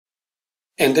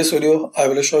In this video, I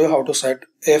will show you how to set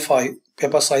A5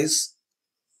 paper size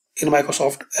in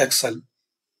Microsoft Excel.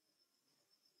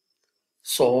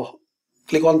 So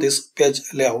click on this page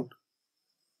layout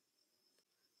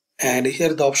and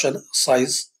here the option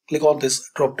size, click on this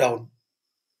drop down.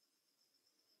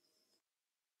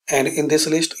 And in this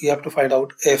list, you have to find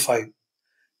out A5.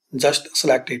 Just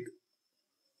select it.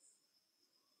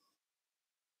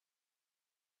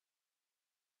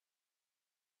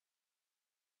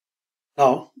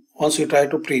 Now, once you try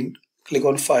to print, click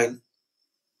on File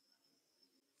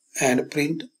and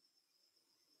Print.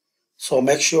 So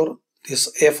make sure this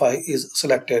A5 is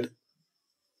selected.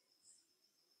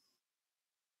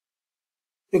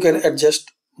 You can adjust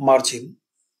margin.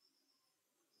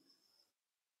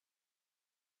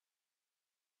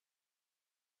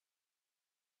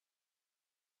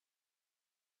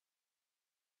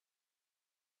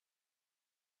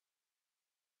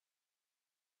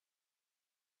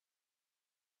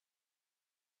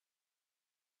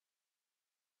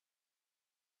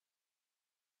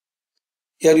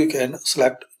 Here you can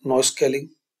select no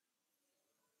scaling.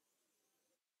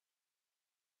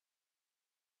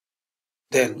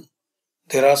 Then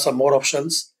there are some more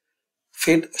options.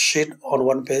 Fit sheet on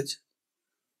one page.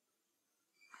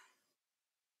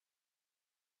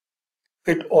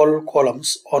 Fit all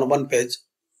columns on one page.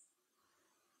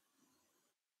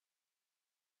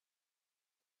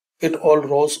 Fit all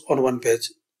rows on one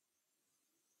page.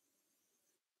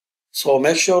 So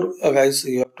make sure guys,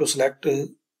 you have to select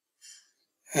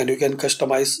and you can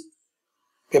customize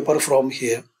paper from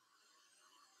here.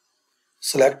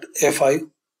 Select A5,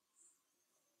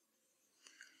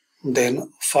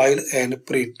 then File and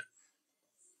Print.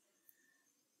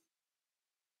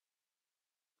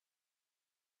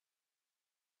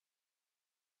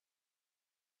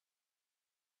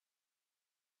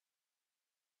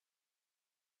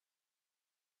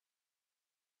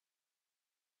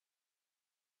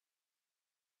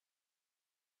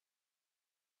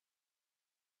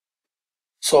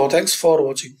 So thanks for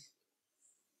watching.